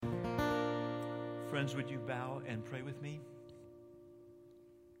Friends, would you bow and pray with me?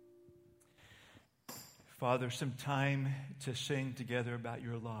 Father, some time to sing together about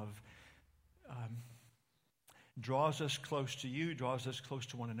your love draws us close to you, draws us close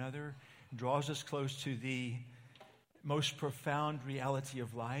to one another, draws us close to the most profound reality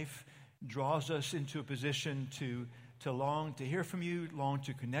of life, draws us into a position to long to hear from you, long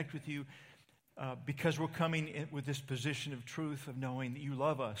to connect with you, because we're coming in with this position of truth, of knowing that you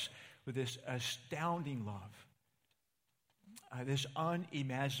love us with this astounding love, this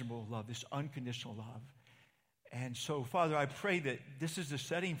unimaginable love, this unconditional love. And so, Father, I pray that this is the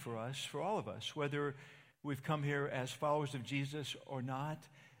setting for us, for all of us, whether we've come here as followers of Jesus or not,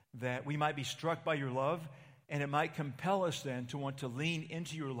 that we might be struck by your love, and it might compel us then to want to lean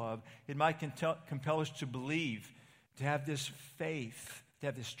into your love. It might compel us to believe, to have this faith, to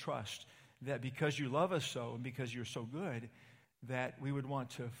have this trust, that because you love us so and because you're so good, that we would want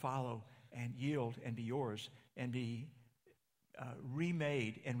to follow and yield and be yours and be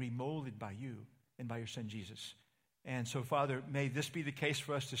remade and remolded by you and by your Son, Jesus. And so, Father, may this be the case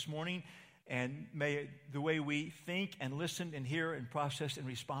for us this morning, and may the way we think and listen and hear and process and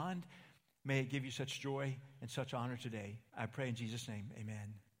respond, may it give you such joy and such honor today. I pray in Jesus' name,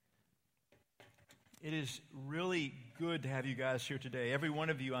 amen. It is really good to have you guys here today. Every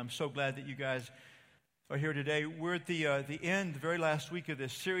one of you, I'm so glad that you guys are here today. We're at the end, the very last week of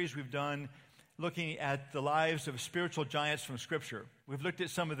this series we've done, looking at the lives of spiritual giants from Scripture. We've looked at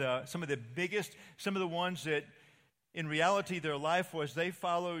some of the biggest, some of the ones that, in reality, their life was they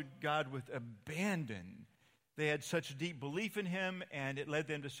followed God with abandon. They had such deep belief in Him, and it led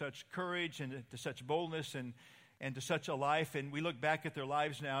them to such courage and to such boldness and to such a life. And we look back at their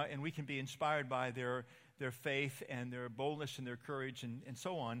lives now, and we can be inspired by their faith and their boldness and their courage and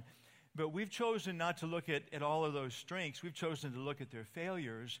so on. But we've chosen not to look at all of those strengths. We've chosen to look at their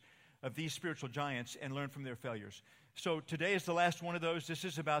failures of these spiritual giants and learn from their failures. So today is the last one of those. This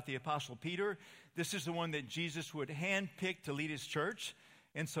is about the Apostle Peter. This is the one that Jesus would handpick to lead his church.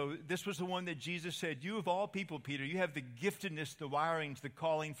 And so this was the one that Jesus said, you of all people, Peter, you have the giftedness, the wirings, the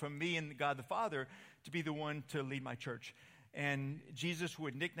calling from me and God the Father to be the one to lead my church. And Jesus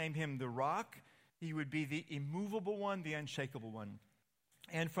would nickname him the Rock. He would be the immovable one, the unshakable one.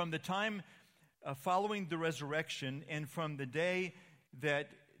 And from the time following the resurrection and from the day that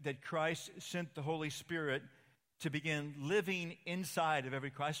Christ sent the Holy Spirit to begin living inside of every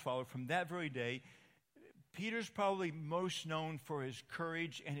Christ follower, from that very day, Peter's probably most known for his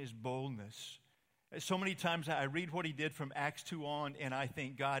courage and his boldness. So many times I read what he did from Acts 2 on, and I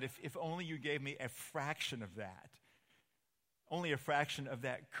think, God, if only you gave me a fraction of that. Only a fraction of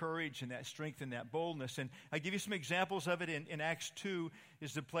that courage and that strength and that boldness. And I give you some examples of it. In Acts 2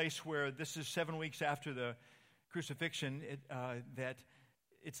 is the place where this is 7 weeks after the crucifixion, that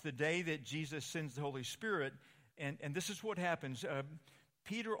it's the day that Jesus sends the Holy Spirit. And this is what happens.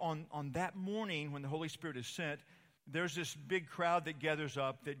 Peter, on that morning when the Holy Spirit is sent, there's this big crowd that gathers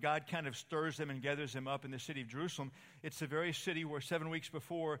up, that God kind of stirs them and gathers them up in the city of Jerusalem. It's the very city where 7 weeks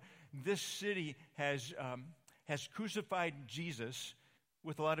before, this city has crucified Jesus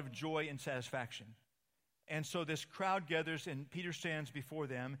with a lot of joy and satisfaction. And so this crowd gathers, and Peter stands before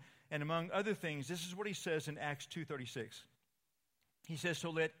them. And among other things, this is what he says in Acts 2:36. He says, so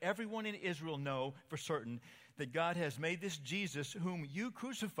let everyone in Israel know for certain that God has made this Jesus, whom you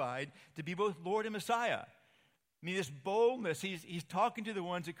crucified, to be both Lord and Messiah. I mean, this boldness, he's talking to the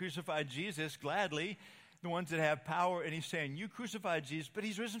ones that crucified Jesus gladly, the ones that have power, and he's saying, you crucified Jesus, but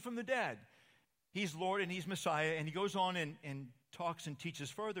he's risen from the dead. He's Lord and he's Messiah. And he goes on and talks and teaches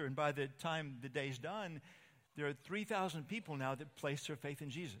further. And by the time the day's done, there are 3,000 people now that place their faith in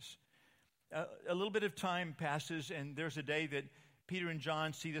Jesus. A little bit of time passes, and there's a day that Peter and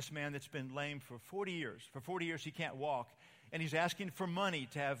John see this man that's been lame for 40 years. For 40 years, he can't walk. And he's asking for money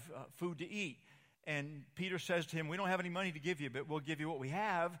to have food to eat. And Peter says to him, we don't have any money to give you, but we'll give you what we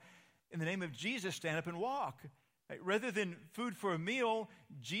have. In the name of Jesus, stand up and walk. Rather than food for a meal,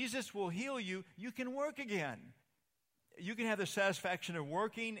 Jesus will heal you. You can work again. You can have the satisfaction of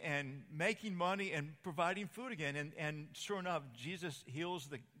working and making money and providing food again. And sure enough, Jesus heals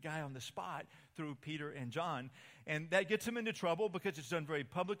the guy on the spot through Peter and John. And that gets him into trouble because it's done very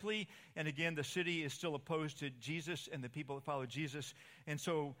publicly. And again, the city is still opposed to Jesus and the people that follow Jesus. And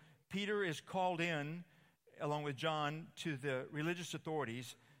so Peter is called in, along with John, to the religious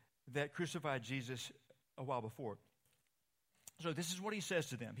authorities that crucified Jesus a while before. So this is what he says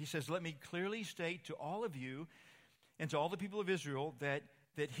to them. He says, let me clearly state to all of you and to all the people of Israel that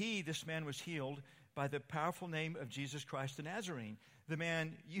he, this man, was healed by the powerful name of Jesus Christ the Nazarene, the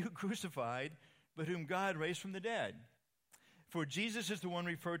man you crucified, but whom God raised from the dead. For Jesus is the one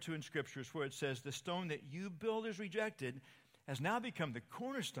referred to in Scriptures where it says, the stone that you builders rejected has now become the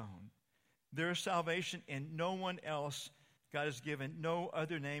cornerstone. There is salvation in no one else. God has given no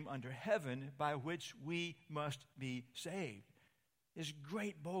other name under heaven by which we must be saved. It's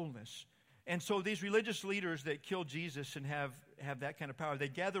great boldness. And so these religious leaders that kill Jesus and have that kind of power, they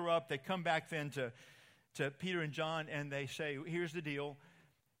gather up, they come back then to Peter and John, and they say, here's the deal.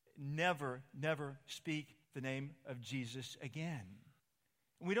 Never, never speak the name of Jesus again.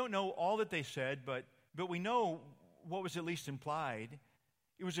 We don't know all that they said, but we know what was at least implied.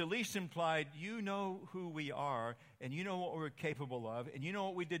 It was at least implied, you know who we are, and you know what we're capable of, and you know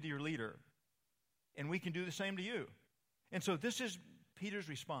what we did to your leader, and we can do the same to you. And so this is Peter's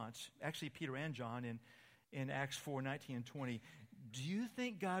response, actually Peter and John in Acts 4:19 and 20. Do you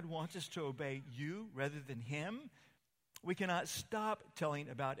think God wants us to obey you rather than him? We cannot stop telling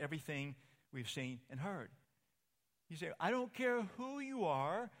about everything we've seen and heard. You say, I don't care who you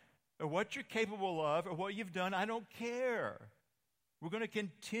are or what you're capable of or what you've done. I don't care. We're going to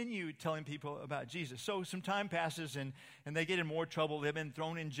continue telling people about Jesus. So some time passes and they get in more trouble. They've been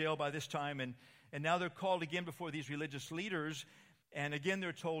thrown in jail by this time, and now they're called again before these religious leaders. And again,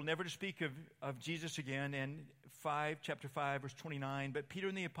 they're told never to speak of Jesus again. And chapter 5, verse 29, but Peter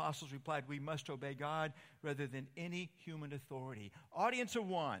and the apostles replied, we must obey God rather than any human authority. Audience of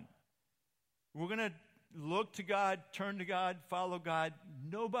one. We're going to look to God, turn to God, follow God.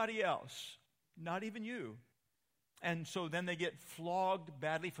 Nobody else, not even you. And so then they get flogged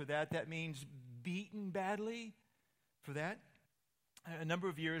badly for that. That means beaten badly for that. A number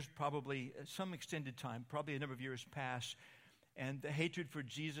of years, probably some extended time, probably a number of years pass. And the hatred for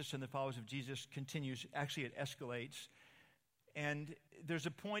Jesus and the followers of Jesus continues. Actually, it escalates. And there's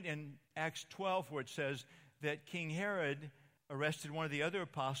a point in Acts 12 where it says that King Herod arrested one of the other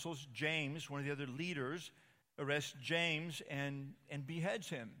apostles, James, one of the other leaders, arrests James and beheads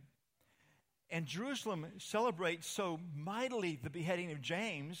him. And Jerusalem celebrates so mightily the beheading of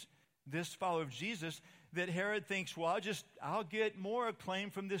James, this follower of Jesus, that Herod thinks, well, I'll get more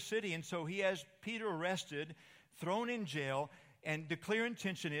acclaim from this city. And so he has Peter arrested, thrown in jail, and the clear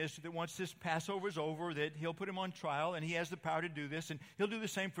intention is that once this Passover is over, that he'll put him on trial, and he has the power to do this, and he'll do the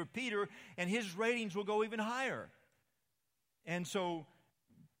same for Peter, and his ratings will go even higher. And so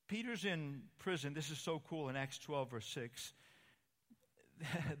Peter's in prison. This is so cool in Acts 12, verse 6.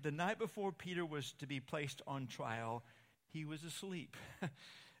 The night before Peter was to be placed on trial, he was asleep,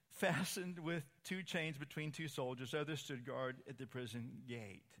 fastened with two chains between two soldiers. Others stood guard at the prison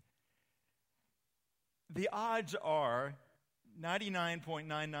gate. The odds are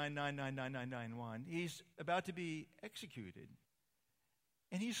 99.9999991. He's about to be executed,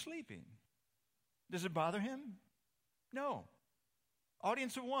 and he's sleeping. Does it bother him? No.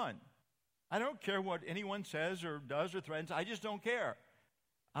 Audience of one. I don't care what anyone says or does or threatens. I just don't care.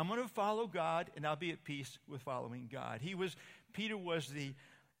 I'm going to follow God, and I'll be at peace with following God. Peter was the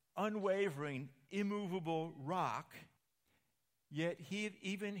unwavering, immovable rock, yet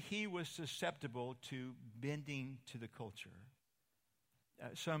even he was susceptible to bending to the culture.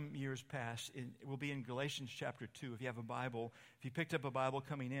 Some years pass. We'll be in Galatians chapter 2. If you have a Bible, if you picked up a Bible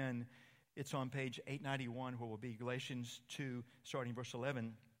coming in, it's on page 891 where we'll be. Galatians 2, starting verse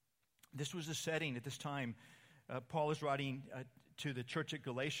 11. This was the setting at this time. Paul is writing to the church at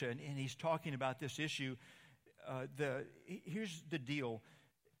Galatia, and he's talking about this issue. Here's the deal.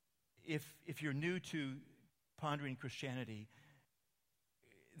 If you're new to pondering Christianity,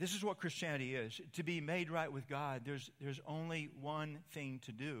 this is what Christianity is. To be made right with God, there's only one thing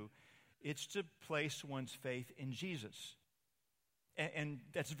to do. It's to place one's faith in Jesus. And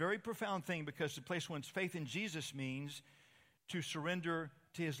that's a very profound thing, because to place one's faith in Jesus means to surrender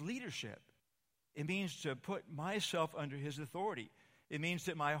to his leadership. It means to put myself under his authority. It means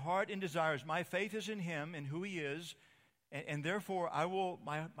that my heart and desires, my faith is in him and who he is, and therefore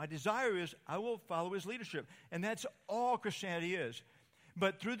my desire is I will follow his leadership. And that's all Christianity is.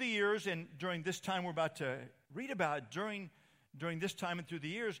 But through the years, and during this time we're about to read about, during this time and through the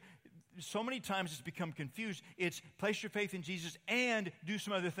years, so many times it's become confused. It's place your faith in Jesus and do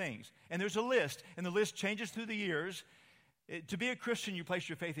some other things. And there's a list, and the list changes through the years. To be a Christian, you place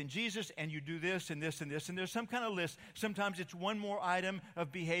your faith in Jesus, and you do this and this and this. And there's some kind of list. Sometimes it's one more item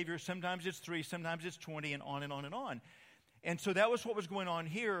of behavior. Sometimes it's 3. Sometimes it's 20, and on and on and on. And so that was what was going on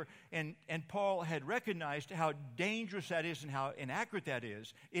here. And Paul had recognized how dangerous that is and how inaccurate that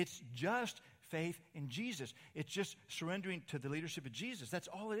is. It's just faith in Jesus. It's just surrendering to the leadership of Jesus. That's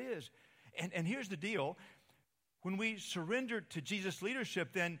all it is. And here's the deal. When we surrender to Jesus'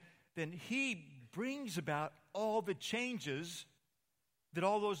 leadership, then he brings about all the changes that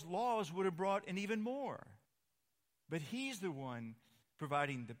all those laws would have brought, and even more. But he's the one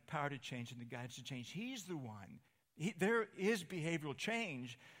providing the power to change and the guidance to change. He's the one. There is behavioral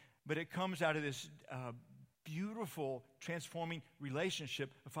change, but it comes out of this beautiful, transforming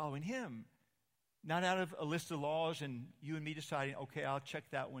relationship of following him. Not out of a list of laws and you and me deciding, okay, I'll check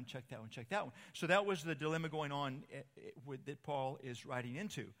that one, check that one, check that one. So that was the dilemma going on that Paul is writing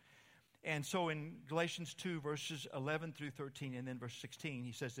into. And so in Galatians 2, verses 11 through 13, and then verse 16,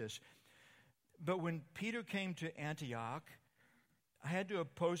 he says this, "But when Peter came to Antioch, I had to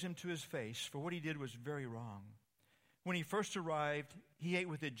oppose him to his face, for what he did was very wrong. When he first arrived, he ate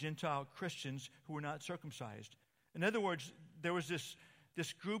with the Gentile Christians who were not circumcised." In other words, there was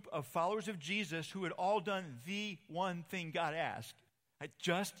this group of followers of Jesus who had all done the one thing God asked.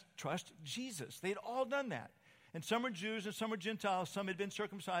 Just trust Jesus. They had all done that. And some were Jews and some were Gentiles. Some had been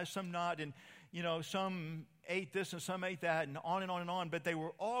circumcised, some not. And, some ate this and some ate that and on and on and on. But they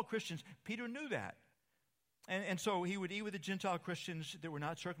were all Christians. Peter knew that. And so he would eat with the Gentile Christians that were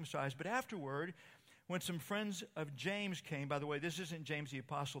not circumcised. But afterward, when some friends of James came, by the way, this isn't James the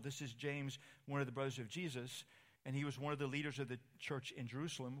Apostle. This is James, one of the brothers of Jesus. And he was one of the leaders of the church in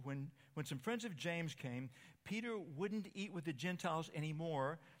Jerusalem. When some friends of James came, Peter wouldn't eat with the Gentiles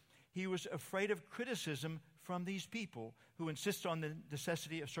anymore. He was afraid of criticism from these people who insist on the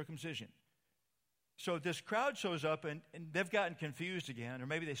necessity of circumcision. So this crowd shows up, and they've gotten confused again, or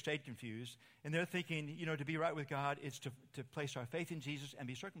maybe they stayed confused, and they're thinking, to be right with God is to place our faith in Jesus and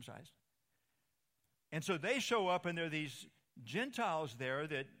be circumcised. And so they show up, and there are these Gentiles there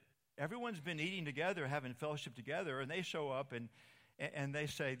that everyone's been eating together, having fellowship together, and they show up and they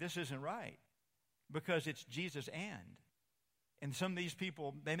say, this isn't right because it's Jesus and. And some of these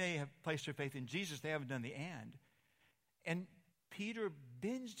people, they may have placed their faith in Jesus, they haven't done the and. And Peter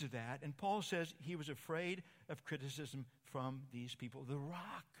bends to that, and Paul says he was afraid of criticism from these people. The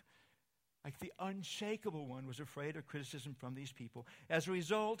rock, like the unshakable one, was afraid of criticism from these people. As a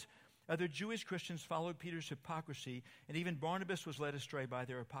result, other Jewish Christians followed Peter's hypocrisy, and even Barnabas was led astray by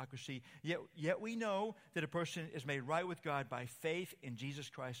their hypocrisy. Yet we know that a person is made right with God by faith in Jesus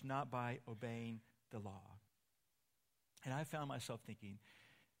Christ, not by obeying the law. And I found myself thinking,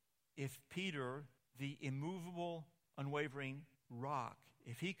 if Peter, the immovable, unwavering rock,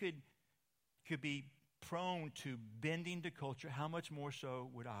 if he could be prone to bending to culture, how much more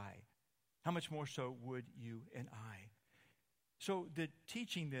so would I? How much more so would you and I? So the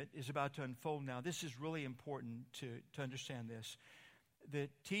teaching that is about to unfold now, this is really important to understand this. The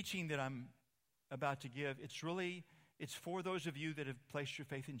teaching that I'm about to give, it's for those of you that have placed your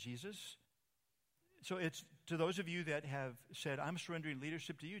faith in Jesus. So it's to those of you that have said, I'm surrendering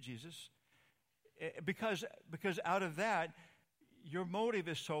leadership to you, Jesus. Because out of that, your motive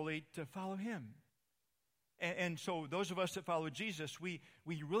is solely to follow him. And so those of us that follow Jesus, we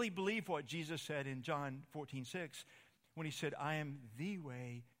really believe what Jesus said in John 14:6. When he said, I am the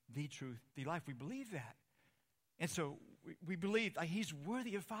way, the truth, the life. We believe that. And so we believe he's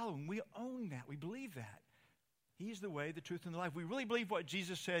worthy of following. We own that. We believe that. He's the way, the truth, and the life. We really believe what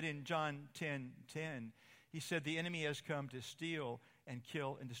Jesus said in John 10:10. He said, the enemy has come to steal and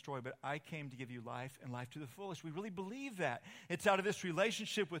kill and destroy, but I came to give you life and life to the fullest. We really believe that. It's out of this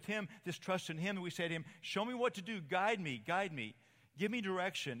relationship with him, this trust in him, that we say to him, show me what to do, guide me. Give me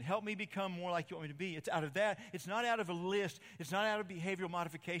direction. Help me become more like you want me to be. It's out of that. It's not out of a list. It's not out of behavioral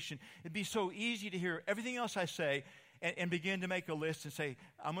modification. It'd be so easy to hear everything else I say and begin to make a list and say,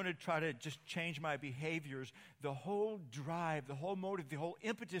 I'm going to try to just change my behaviors. The whole drive, the whole motive, the whole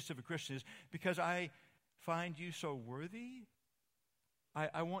impetus of a Christian is because I find you so worthy.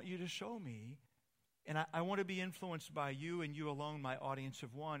 I want you to show me. And I want to be influenced by you and you alone, my audience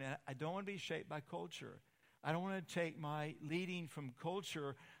of one. And I don't want to be shaped by culture. I don't want to take my leading from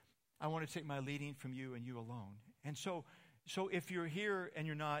culture. I want to take my leading from you and you alone. And so if you're here and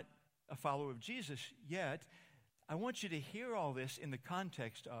you're not a follower of Jesus yet, I want you to hear all this in the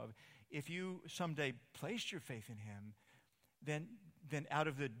context of if you someday place your faith in him, then out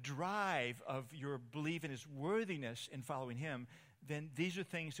of the drive of your belief in his worthiness in following him, then these are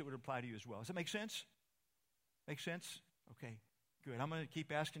things that would apply to you as well. Does that make sense? Make sense? Okay. Good. I'm going to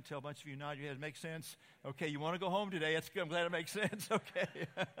keep asking until a bunch of you nod your head. Makes sense? Okay, you want to go home today? That's good. I'm glad it makes sense. Okay.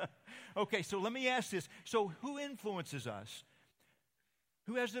 Okay, so let me ask this. So who influences us?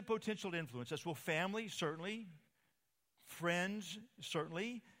 Who has the potential to influence us? Well, family, certainly. Friends,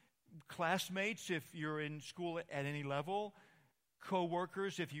 certainly. Classmates, if you're in school at any level.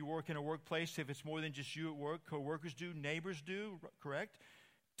 Co-workers, if you work in a workplace, if it's more than just you at work. Co-workers do, neighbors do, correct?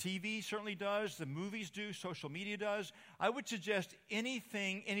 TV certainly does, the movies do, social media does. I would suggest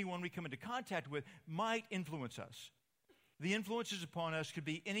anything, anyone we come into contact with might influence us. The influences upon us could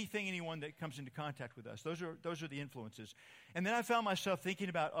be anything, anyone that comes into contact with us. Those are the influences. And then I found myself thinking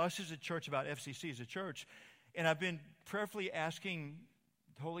about us as a church, about FCC as a church, and I've been prayerfully asking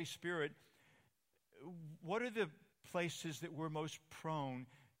the Holy Spirit, what are the places that we're most prone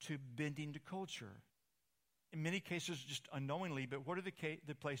to bending to culture? In many cases, just unknowingly, but what are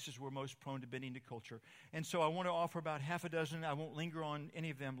the places we're most prone to bending to culture? And so I want to offer about half a dozen. I won't linger on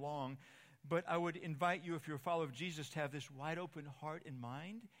any of them long. But I would invite you, if you're a follower of Jesus, to have this wide open heart and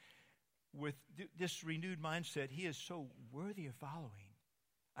mind with this renewed mindset. He is so worthy of following.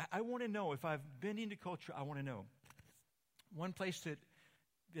 I want to know, if I've been into culture, I want to know. One place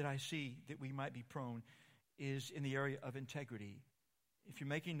that I see that we might be prone is in the area of integrity. If you're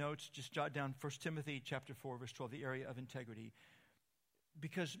making notes, just jot down 1 Timothy chapter 4, verse 12, the area of integrity.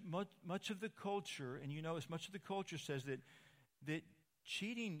 Because much of the culture, and you know as much of the culture says that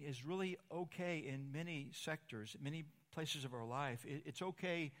cheating is really okay in many sectors, many places of our life. It's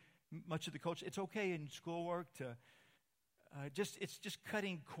okay, much of the culture. It's okay in schoolwork to it's just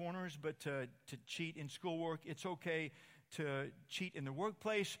cutting corners, but to cheat in schoolwork. It's okay to cheat in the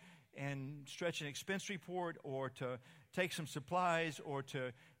workplace and stretch an expense report, or to take some supplies, or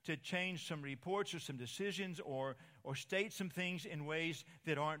to change some reports or some decisions, or state some things in ways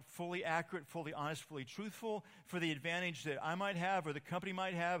that aren't fully accurate, fully honest, fully truthful for the advantage that I might have, or the company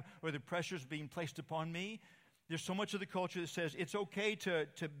might have, or the pressures being placed upon me. There's so much of the culture that says it's okay to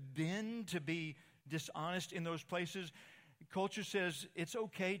bend, to be dishonest in those places. Culture says it's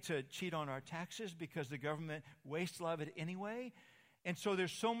okay to cheat on our taxes because the government wastes a lot of it anyway. And so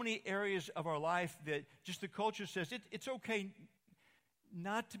there's so many areas of our life that just the culture says it's okay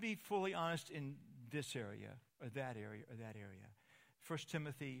not to be fully honest in this area or that area or that area. 1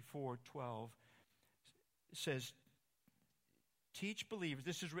 Timothy 4:12 says, teach believers,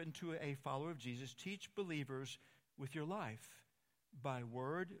 this is written to a follower of Jesus, teach believers with your life, by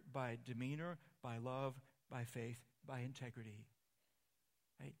word, by demeanor, by love, by faith, by integrity.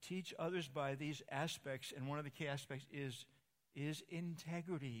 Right? Teach others by these aspects, and one of the key aspects is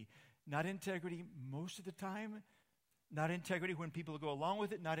integrity. Not integrity most of the time, not integrity when people go along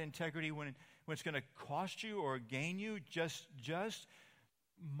with it, not integrity when it's going to cost you or gain you. Just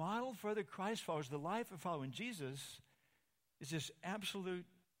model for other Christ followers. The life of following Jesus is this absolute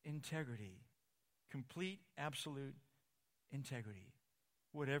integrity, complete, absolute integrity.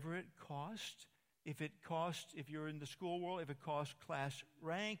 Whatever it costs, if you're in the school world, if it costs class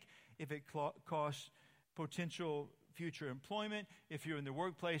rank, if it costs potential future employment, if you're in the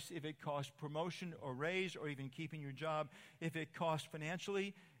workplace, if it costs promotion or raise or even keeping your job, if it costs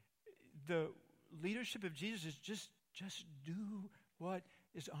financially, the leadership of Jesus is just do what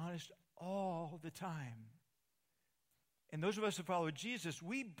is honest all the time. And those of us who follow Jesus,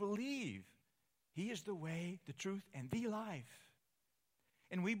 we believe He is the way, the truth, and the life.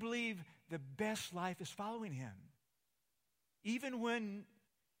 And we believe the best life is following Him. Even when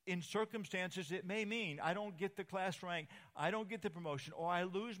in circumstances it may mean I don't get the class rank, I don't get the promotion, or I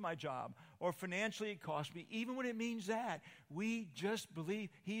lose my job, or financially it costs me. Even when it means that, we just believe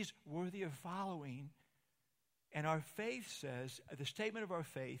He's worthy of following. And our faith says, the statement of our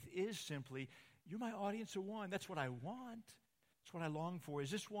faith is simply, you're my audience of one. That's what I want. That's what I long for.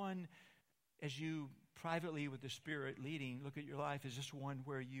 Is this one, as you privately with the Spirit leading, look at your life, is this one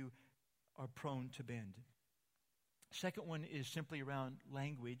where you are prone to bend? Second one is simply around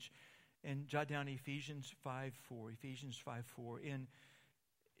language. And jot down Ephesians 5:4. Ephesians 5:4.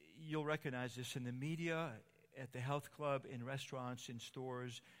 You'll recognize this in the media, at the health club, in restaurants, in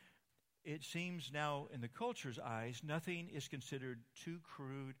stores. It seems now, in the culture's eyes, nothing is considered too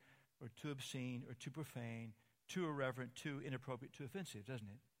crude or too obscene or too profane, too irreverent, too inappropriate, too offensive, doesn't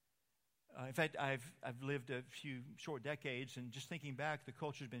it? In fact, I've lived a few short decades, and just thinking back, the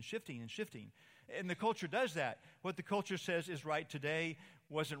culture's been shifting and shifting. And the culture does that. What the culture says is right today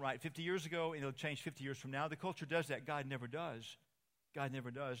wasn't right 50 years ago, and it'll change 50 years from now. The culture does that. God never does. God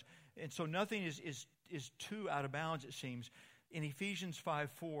never does. And so nothing is too out of bounds, it seems. In Ephesians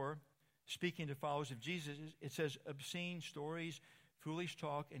 5:4, speaking to followers of Jesus, it says, obscene stories, foolish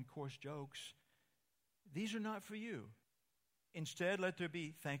talk, and coarse jokes, these are not for you. Instead, let there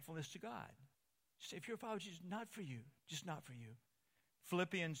be thankfulness to God. Just, if you're a follower of Jesus, not for you, just not for you.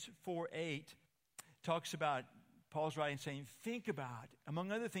 Philippians 4:8 talks about, Paul's writing saying, think about,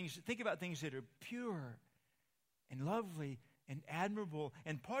 among other things, think about things that are pure and lovely and admirable.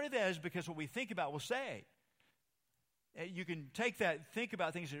 And part of that is because what we think about, we'll say. You can take that, think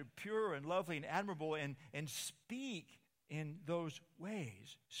about things that are pure and lovely and admirable, and speak in those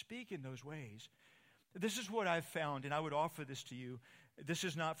ways. Speak in those ways. This is what I've found, and I would offer this to you. This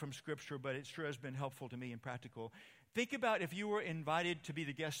is not from Scripture, but it sure has been helpful to me and practical. Think about if you were invited to be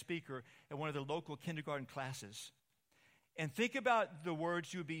the guest speaker at one of the local kindergarten classes. And think about the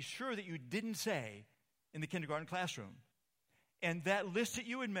words you would be sure that you didn't say in the kindergarten classroom. And that list that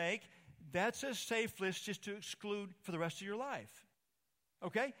you would make, that's a safe list just to exclude for the rest of your life.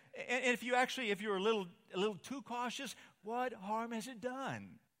 Okay? And if you're a little too cautious, what harm has it done?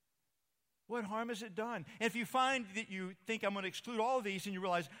 What harm has it done? And if you find that you think I'm going to exclude all of these and you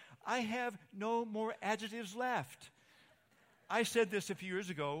realize, I have no more adjectives left. I said this a few years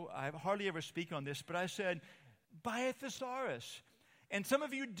ago. I hardly ever speak on this, but I said, buy a thesaurus. And some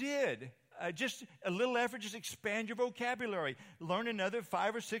of you did. Just a little effort, just expand your vocabulary. Learn another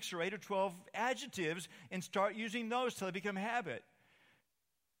 5 or 6 or 8 or 12 adjectives and start using those till they become habit.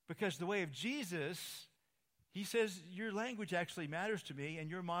 Because the way of Jesus, he says, your language actually matters to me, and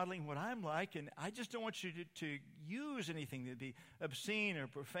you're modeling what I'm like, and I just don't want you to use anything that would be obscene or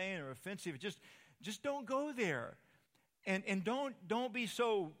profane or offensive. Just don't go there. And don't be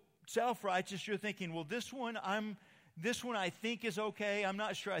so self-righteous you're thinking, well, this one I think is okay. I'm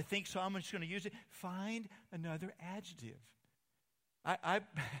not sure I think so. I'm just going to use it. Find another adjective. I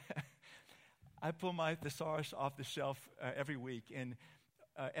pull my thesaurus off the shelf every week, and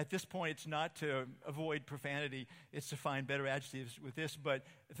at this point, it's not to avoid profanity. It's to find better adjectives with this. But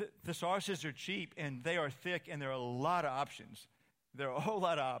thesauruses are cheap, and they are thick, and there are a lot of options. There are a whole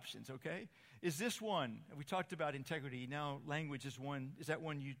lot of options, okay? Is this one? We talked about integrity. Now, language is one. Is that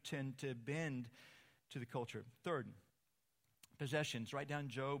one you tend to bend to the culture? Third, possessions. Write down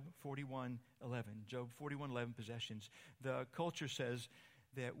Job 41:11. Job 41:11, possessions. The culture says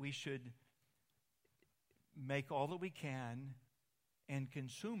that we should make all that we can and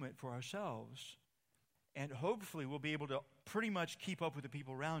consume it for ourselves. And hopefully we'll be able to pretty much keep up with the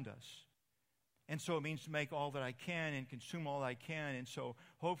people around us. And so it means to make all that I can and consume all I can. And so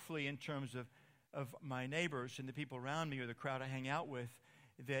hopefully in terms of my neighbors and the people around me or the crowd I hang out with,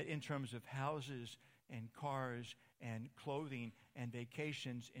 that in terms of houses and cars and clothing and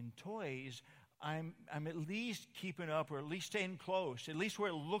vacations and toys, I'm at least keeping up or at least staying close, at least where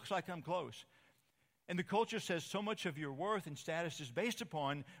it looks like I'm close. And the culture says so much of your worth and status is based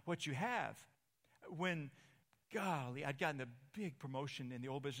upon what you have. When, golly, I'd gotten a big promotion in the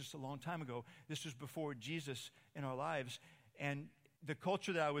old business a long time ago. This was before Jesus in our lives. And the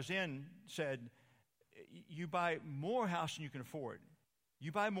culture that I was in said, you buy more house than you can afford.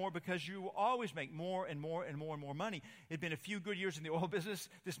 You buy more because you will always make more and more and more and more money. It had been a few good years in the oil business.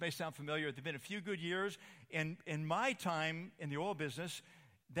 This may sound familiar. There had been a few good years. And in my time in the oil business,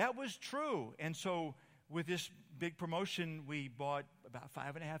 that was true. And so with this big promotion, we bought about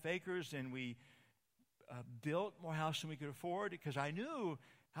 5.5 acres, and we built more house than we could afford because I knew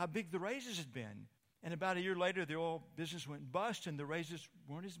how big the raises had been. And about a year later, the oil business went bust, and the raises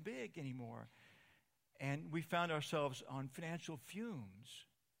weren't as big anymore. And we found ourselves on financial fumes.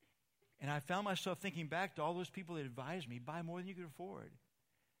 And I found myself thinking back to all those people that advised me, buy more than you could afford.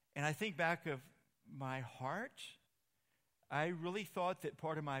 And I think back of my heart. I really thought that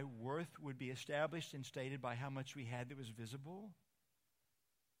part of my worth would be established and stated by how much we had that was visible.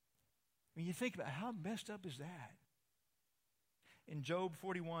 When you think about how messed up is that? In Job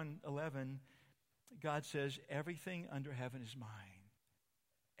 41:11, God says, everything under heaven is mine.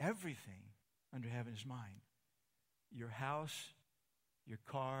 Everything under heaven is mine. Your house, your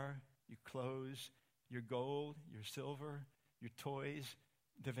car, your clothes, your gold, your silver, your toys,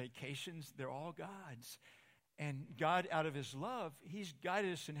 the vacations, they're all God's. And God, out of his love, he's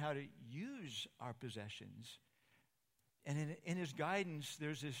guided us in how to use our possessions. And in his guidance,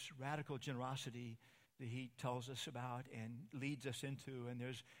 there's this radical generosity that he tells us about and leads us into. And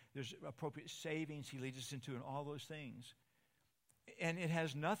there's appropriate savings he leads us into and all those things. And it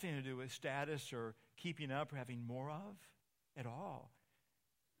has nothing to do with status or keeping up or having more of at all.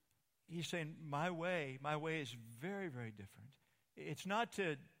 He's saying, my way is very, very different. It's not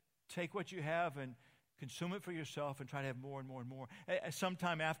to take what you have and consume it for yourself and try to have more and more and more.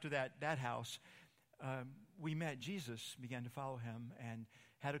 Sometime after that house, we met Jesus, began to follow him, and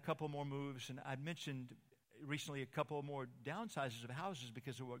had a couple more moves. And I mentioned recently a couple more downsizes of houses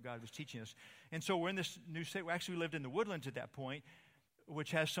because of what God was teaching us. And so we're in this new state. We actually lived in the Woodlands at that point,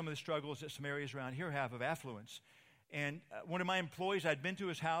 which has some of the struggles that some areas around here have of affluence. And one of my employees, I'd been to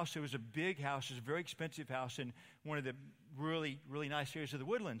his house. It was a big house. It was a very expensive house in one of the really, really nice areas of the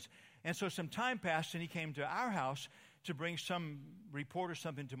Woodlands. And so some time passed, and he came to our house to bring some report or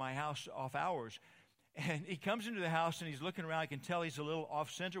something to my house off hours. And he comes into the house, and he's looking around. I can tell he's a little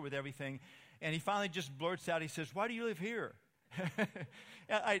off-center with everything. And he finally just blurts out, he says, why do you live here?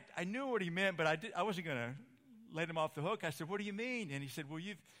 I knew what he meant, but I wasn't going to let him off the hook. I said, what do you mean? And he said, well,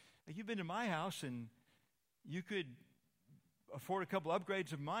 you've been to my house, and You could afford a couple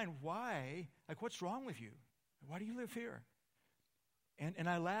upgrades of mine. Why? Like, what's wrong with you? Why do you live here? And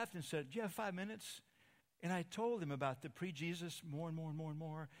I laughed and said, do you have 5 minutes? And I told him about the pre-Jesus more and more and more and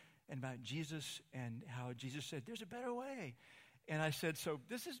more, and about Jesus and how Jesus said, there's a better way. And I said, so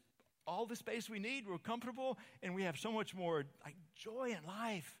this is all the space we need. We're comfortable, and we have so much more like joy in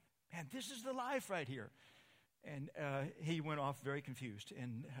life. Man, this is the life right here. And he went off very confused.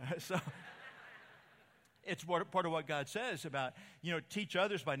 And so it's part of what God says about, teach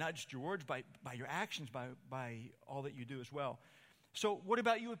others by not just your words, by your actions, by all that you do as well. So what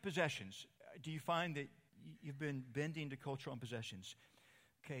about you with possessions? Do you find that you've been bending to culture on possessions?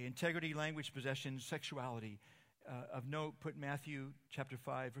 Okay, integrity, language, possessions, sexuality. Of note, put Matthew chapter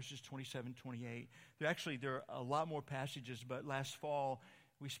 5, verses 27, 28. There are a lot more passages, but last fall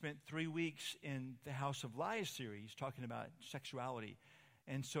we spent 3 weeks in the House of Lies series talking about sexuality.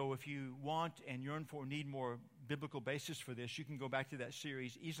 And so if you want and yearn for, need more biblical basis for this, you can go back to that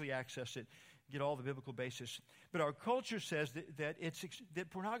series, easily access it, get all the biblical basis. But our culture says that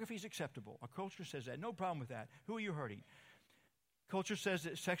pornography is acceptable. Our culture says that. No problem with that. Who are you hurting? Culture says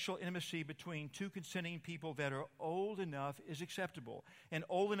that sexual intimacy between two consenting people that are old enough is acceptable. And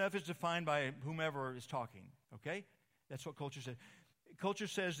old enough is defined by whomever is talking, okay? That's what culture says. Culture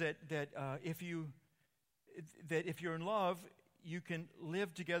says that if you're in love, you can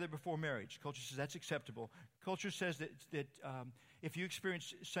live together before marriage. Culture says that's acceptable. Culture says that if you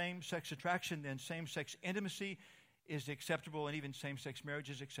experience same-sex attraction, then same-sex intimacy is acceptable, and even same-sex marriage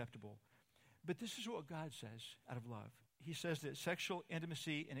is acceptable. But this is what God says out of love. He says that sexual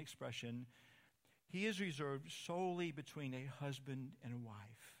intimacy and expression, he is reserved solely between a husband and a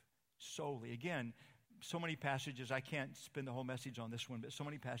wife. Solely. Again, so many passages. I can't spend the whole message on this one, but so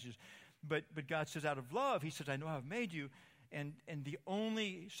many passages. But God says out of love, he says, I know how I've made you. And the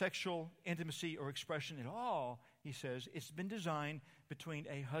only sexual intimacy or expression at all, he says, it's been designed between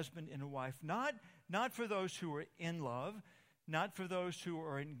a husband and a wife. Not for those who are in love, not for those who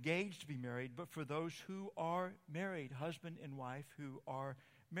are engaged to be married, but for those who are married, husband and wife who are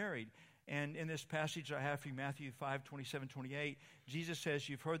married. And in this passage I have for you, Matthew 5, 27, 28, Jesus says,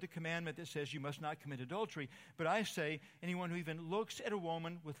 you've heard the commandment that says you must not commit adultery. But I say, anyone who even looks at a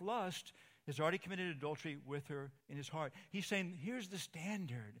woman with lust has already committed adultery with her in his heart. He's saying, here's the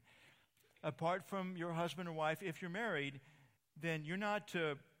standard. Apart from your husband or wife, if you're married, then you're not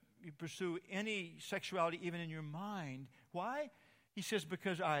to pursue any sexuality even in your mind. Why? He says,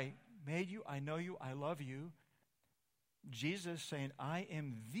 because I made you, I know you, I love you. Jesus saying, I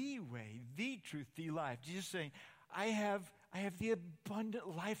am the way, the truth, the life. Jesus saying, I have the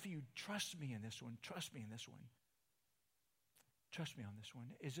abundant life for you. Trust me in this one. Trust me in this one. Trust me on this one.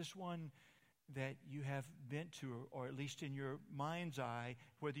 Is this one that you have been to, or at least in your mind's eye,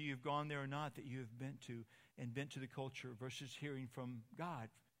 whether you've gone there or not, that you have been to and been to the culture versus hearing from God,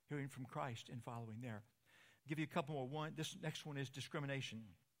 hearing from Christ and following there? I'll give you a couple more. This next one is discrimination.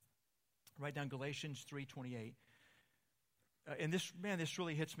 Write down Galatians 3:28. And this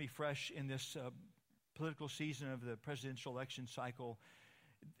really hits me fresh in this political season of the presidential election cycle.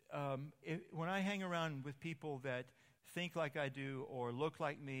 When I hang around with people that think like I do, or look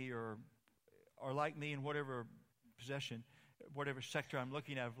like me, or are like me in whatever possession, whatever sector I'm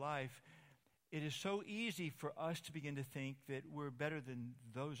looking at of life, it is so easy for us to begin to think that we're better than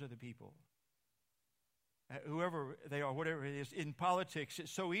those other people. Whoever they are, whatever it is. In politics,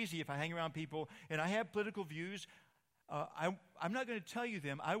 it's so easy if I hang around people and I have political views. I'm not going to tell you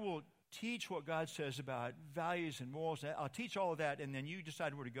them. I will teach what God says about values and morals. I'll teach all of that, and then you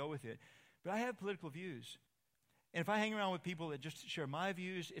decide where to go with it. But I have political views. And if I hang around with people that just share my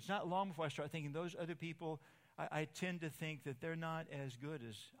views, it's not long before I start thinking those other people, I tend to think that they're not as good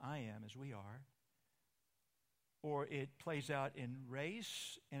as I am, as we are. Or it plays out in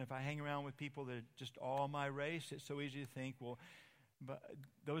race, and if I hang around with people that are just all my race, it's so easy to think, well, but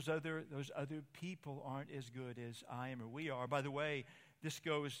those other people aren't as good as I am or we are. By the way, this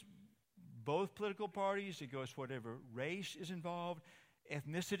goes both political parties. It goes whatever race is involved.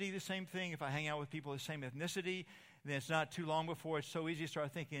 Ethnicity, the same thing. If I hang out with people of the same ethnicity, then it's not too long before it's so easy to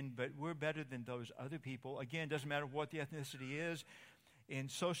start thinking, but we're better than those other people. Again, it doesn't matter what the ethnicity is. In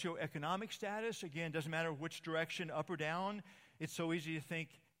socioeconomic status, again, it doesn't matter which direction, up or down. It's so easy to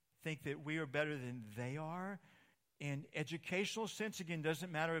think that we are better than they are. In educational sense, again,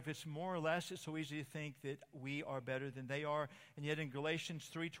 doesn't matter if it's more or less. It's so easy to think that we are better than they are. And yet in Galatians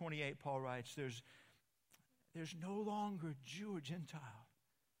 3:28, Paul writes, there's no longer Jew or Gentile,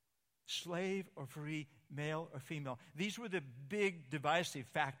 slave or free, male or female. These were the big divisive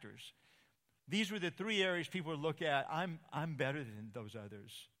factors. These were the three areas people would look at. I'm better than those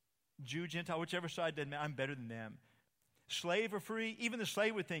others. Jew, Gentile, whichever side, doesn't matter, I'm better than them. Slave or free, even the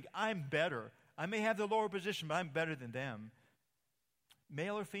slave would think, I'm better. I may have the lower position, but I'm better than them.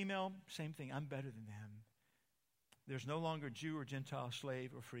 Male or female, same thing, I'm better than them. There's no longer Jew or Gentile,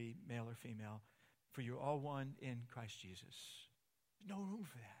 slave or free, male or female, for you're all one in Christ Jesus. No room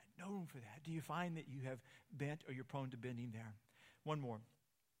for that, no room for that. Do you find that you have bent or you're prone to bending there? One more,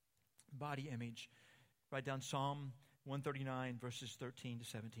 body image. Write down Psalm 139, verses 13 to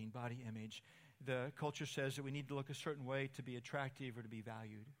 17, body image. The culture says that we need to look a certain way to be attractive or to be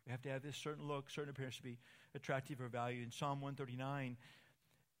valued. We have to have this certain look, certain appearance to be attractive or valued. In Psalm 139,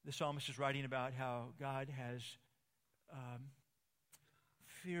 the psalmist is writing about how God has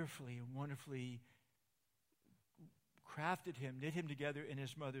fearfully and wonderfully crafted him, knit him together in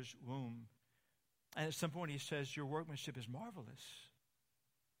his mother's womb. And at some point he says, your workmanship is marvelous.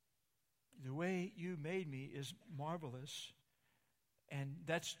 The way you made me is marvelous. And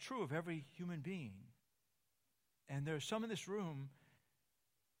that's true of every human being. And there's some in this room,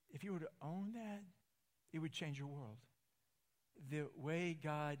 if you were to own that, it would change your world. The way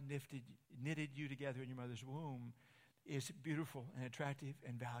God knitted you together in your mother's womb is beautiful and attractive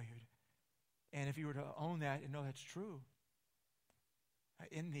and valued. And if you were to own that and know that's true,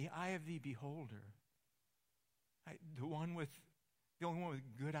 in the eye of the beholder, the only one with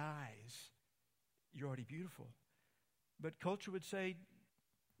good eyes, you're already beautiful. But culture would say,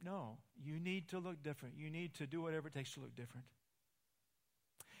 no, you need to look different. You need to do whatever it takes to look different.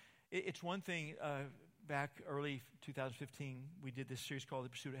 It's one thing, back early 2015, we did this series called The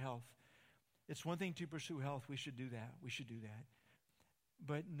Pursuit of Health. It's one thing to pursue health. We should do that. We should do that.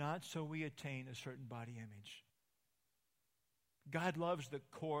 But not so we attain a certain body image. God loves the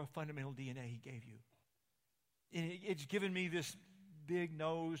core fundamental DNA he gave you. And it's given me this big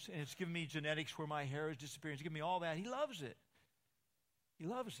nose, and it's given me genetics where my hair is disappearing. It's given me all that. He loves it. He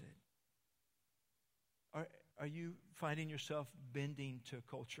loves it. Are you finding yourself bending to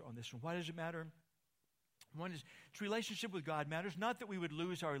culture on this one? Why does it matter? One is, its relationship with God matters. Not that we would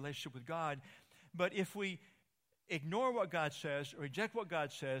lose our relationship with God, but if we ignore what God says or reject what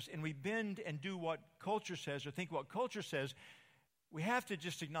God says, and we bend and do what culture says or think what culture says, we have to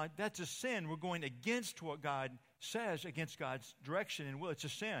just acknowledge that's a sin. We're going against what God says, against God's direction and will. It's a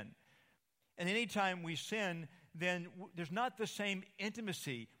sin. And anytime we sin, then there's not the same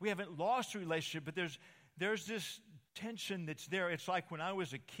intimacy. We haven't lost a relationship, but there's this tension that's there. It's like when I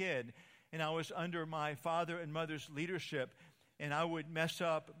was a kid and I was under my father and mother's leadership and I would mess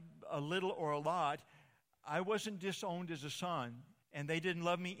up a little or a lot, I wasn't disowned as a son, and they didn't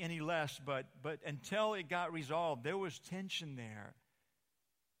love me any less, but until it got resolved, there was tension there.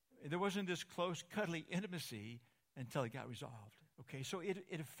 There wasn't this close, cuddly intimacy until it got resolved. Okay, so it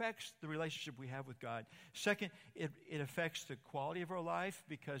affects the relationship we have with God. Second, it affects the quality of our life,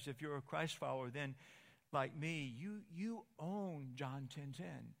 because if you're a Christ follower, then like me, you own John 10:10.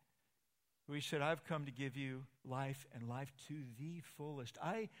 Where he said, I've come to give you life and life to the fullest.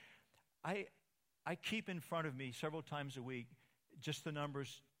 I keep in front of me several times a week just the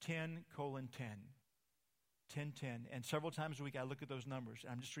numbers 10:10. 10:10. And several times a week I look at those numbers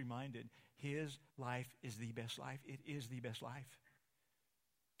and I'm just reminded his life is the best life. It is the best life.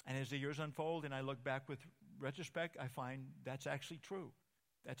 And as the years unfold and I look back with retrospect, I find that's actually true.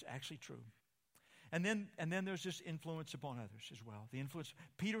 That's actually true. And then there's this influence upon others as well. The influence.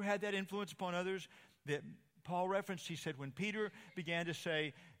 Peter had that influence upon others that Paul referenced. He said when Peter began to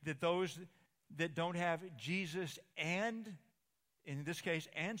say that those that don't have Jesus and, in this case,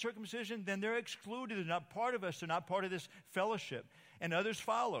 and circumcision, then they're excluded. They're not part of us. They're not part of this fellowship. And others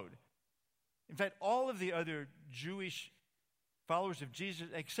followed. In fact, all of the other Jewish followers of Jesus,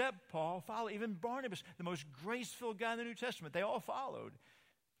 except Paul, followed. Even Barnabas, the most grace-filled guy in the New Testament, they all followed.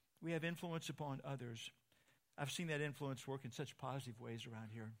 We have influence upon others. I've seen that influence work in such positive ways around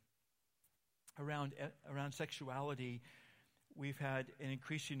here. Around sexuality, we've had an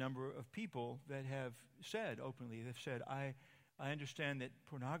increasing number of people that have said openly, they've said, I understand that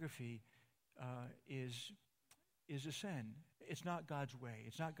pornography is a sin. It's not God's way.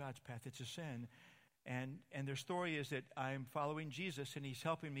 It's not God's path. It's a sin. And their story is that I'm following Jesus and he's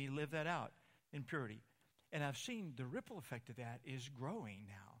helping me live that out in purity. And I've seen the ripple effect of that is growing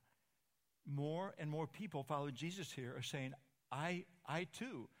now. More and more people following Jesus here are saying, I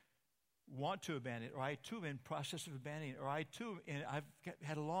too want to abandon it, or I too am in process of abandoning it, or I too, and I've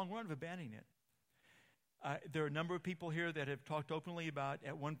had a long run of abandoning it. There are a number of people here that have talked openly about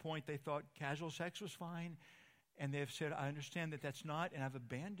at one point they thought casual sex was fine, and they've said, I understand that that's not, and I've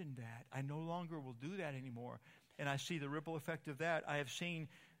abandoned that. I no longer will do that anymore. And I see the ripple effect of that. I have seen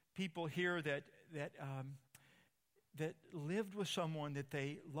people here that that lived with someone that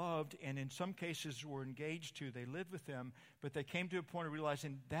they loved, and in some cases were engaged to. They lived with them, but they came to a point of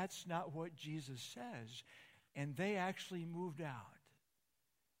realizing that's not what Jesus says. And they actually moved out.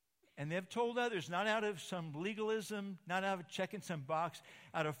 And they've told others, not out of some legalism, not out of checking some box,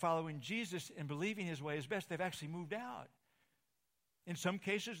 out of following Jesus and believing his way is best, they've actually moved out. In some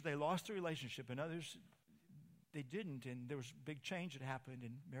cases, they lost the relationship. In others, they didn't, and there was a big change that happened,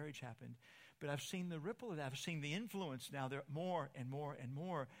 and marriage happened. But I've seen the ripple of that. I've seen the influence now. There more and more and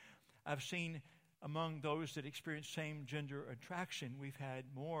more. I've seen among those that experience same-gender attraction, we've had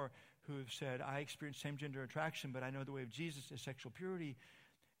more who have said, I experience same-gender attraction, but I know the way of Jesus is sexual purity.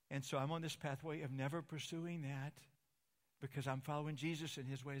 And so I'm on this pathway of never pursuing that because I'm following Jesus and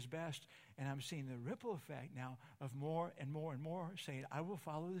his way is best. And I'm seeing the ripple effect now of more and more and more saying, I will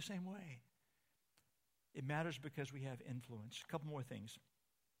follow the same way. It matters because we have influence. A couple more things.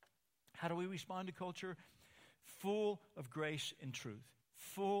 How do we respond to culture? Full of grace and truth.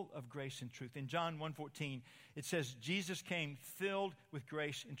 Full of grace and truth. In John 1:14, it says, Jesus came filled with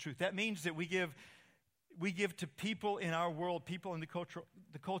grace and truth. That means that we give to people in our world, people in the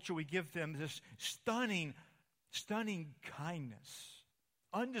culture, we give them this stunning kindness,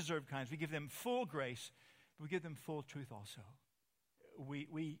 undeserved kindness. We give them full grace, but we give them full truth also.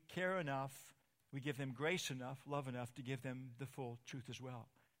 We care enough, we give them grace enough, love enough to give them the full truth as well.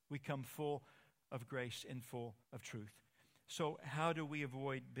 We come full of grace and full of truth. So how do we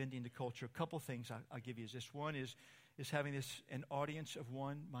avoid bending to culture? A couple things I'll give you is this. One is having an audience of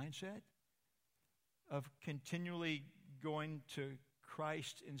one mindset, of continually going to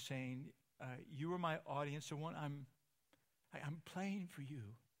Christ and saying, you are my audience of one. I'm playing for you.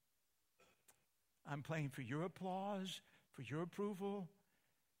 I'm playing for your applause, for your approval.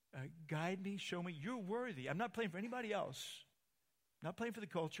 Guide me, show me. You're worthy. I'm not playing for anybody else. I'm not playing for the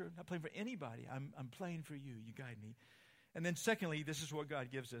culture. I'm not playing for anybody. I'm playing for you. You guide me. And then secondly, this is what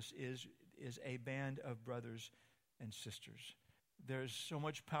God gives us, is a band of brothers and sisters. There's so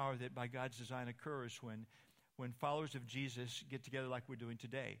much power that by God's design occurs when followers of Jesus get together like we're doing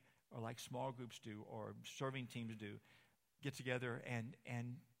today, or like small groups do, or serving teams do, get together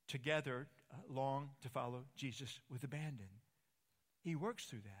and together long to follow Jesus with abandon. He works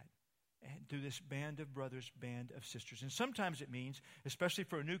through that, and through this band of brothers, band of sisters. And sometimes it means, especially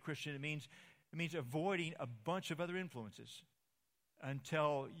for a new Christian, it means avoiding a bunch of other influences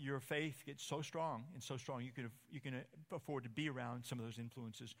until your faith gets so strong you can afford to be around some of those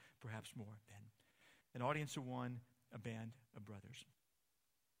influences, perhaps more than an audience of one, a band of brothers.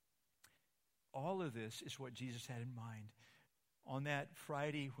 All of this is what Jesus had in mind. On that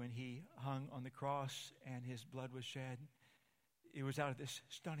Friday when he hung on the cross and his blood was shed, it was out of this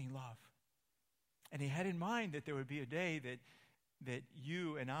stunning love. And he had in mind that there would be a day that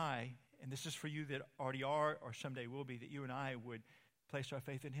you and I, and this is for you that already are or someday will be, that you and I would place our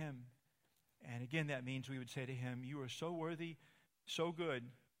faith in him. And again, that means we would say to him, you are so worthy, so good,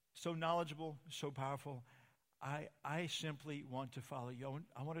 so knowledgeable, so powerful. I simply want to follow you.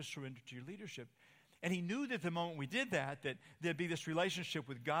 I want to surrender to your leadership. And he knew that the moment we did that there'd be this relationship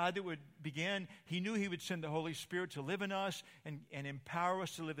with God that would begin. He knew he would send the Holy Spirit to live in us and empower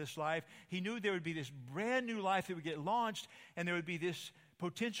us to live this life. He knew there would be this brand new life that would get launched, and there would be this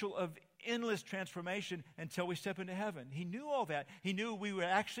potential of endless transformation until we step into heaven. He knew all that. He knew we would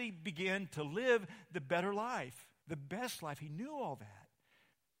actually begin to live the better life, the best life. He knew all that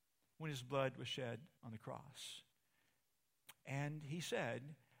when his blood was shed on the cross. And he said,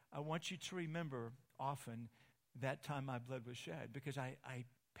 I want you to remember often that time my blood was shed, because I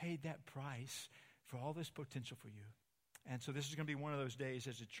paid that price for all this potential for you. And so this is going to be one of those days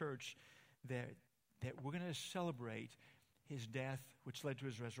as a church that we're going to celebrate his death, which led to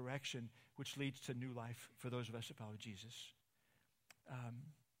his resurrection, which leads to new life for those of us that follow Jesus.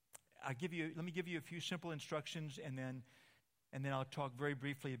 Let me give you a few simple instructions, and then I'll talk very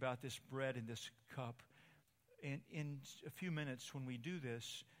briefly about this bread and this cup. In a few minutes, when we do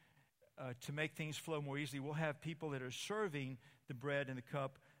this, to make things flow more easily, we'll have people that are serving the bread and the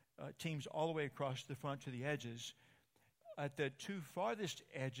cup, teams all the way across the front to the edges. At the two farthest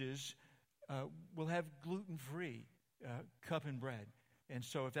edges, we'll have gluten-free cup and bread. And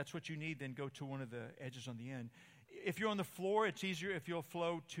so if that's what you need, then go to one of the edges on the end. If you're on the floor, it's easier if you'll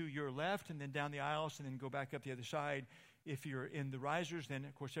flow to your left and then down the aisles and then go back up the other side. If you're in the risers, then,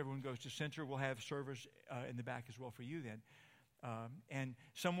 of course, everyone goes to center. We'll have servers in the back as well for you then. And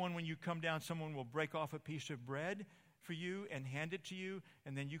when you come down, someone will break off a piece of bread for you and hand it to you,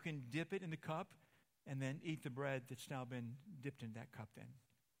 and then you can dip it in the cup and then eat the bread that's now been dipped in that cup then.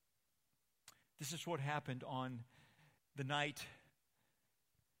 This is what happened on the night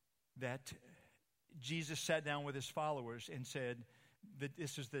that Jesus sat down with his followers and said that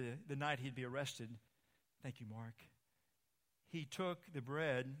this is the night he'd be arrested. Thank you, Mark. He took the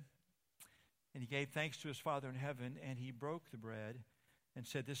bread and he gave thanks to his Father in heaven, and he broke the bread and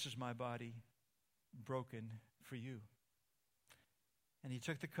said, "This is my body broken for you." And he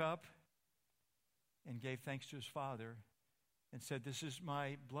took the cup and gave thanks to his Father and said, "This is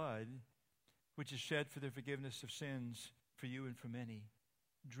my blood, which is shed for the forgiveness of sins for you and for many.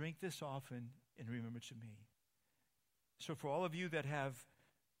 Drink this often in remembrance of me." So for all of you that have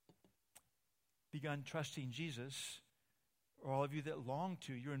begun trusting Jesus, or all of you that long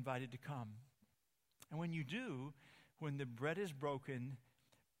to, you're invited to come. And when you do, when the bread is broken,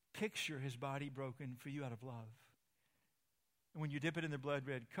 picture his body broken for you out of love. And when you dip it in the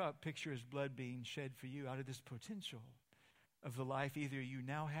blood-red cup, picture his blood being shed for you out of this potential of the life either you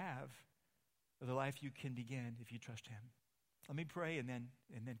now have or the life you can begin if you trust him. Let me pray and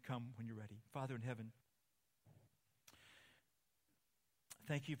then come when you're ready. Father in heaven,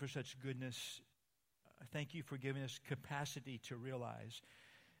 thank you for such goodness. Thank you for giving us capacity to realize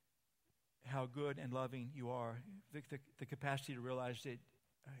how good and loving you are. The capacity to realize that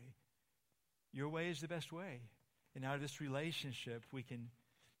your way is the best way. And out of this relationship, we can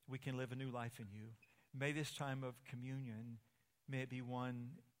live a new life in you. May this time of communion, may it be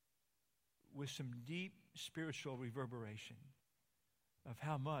one with some deep spiritual reverberation of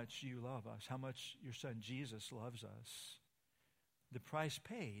how much you love us, how much your son Jesus loves us. The price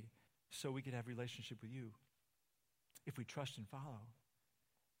paid so we could have a relationship with you if we trust and follow.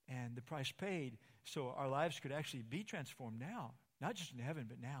 And the price paid so our lives could actually be transformed now, not just in heaven,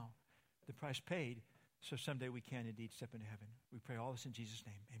 but now. The price paid so someday we can indeed step into heaven. We pray all this in Jesus'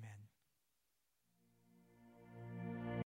 name. Amen.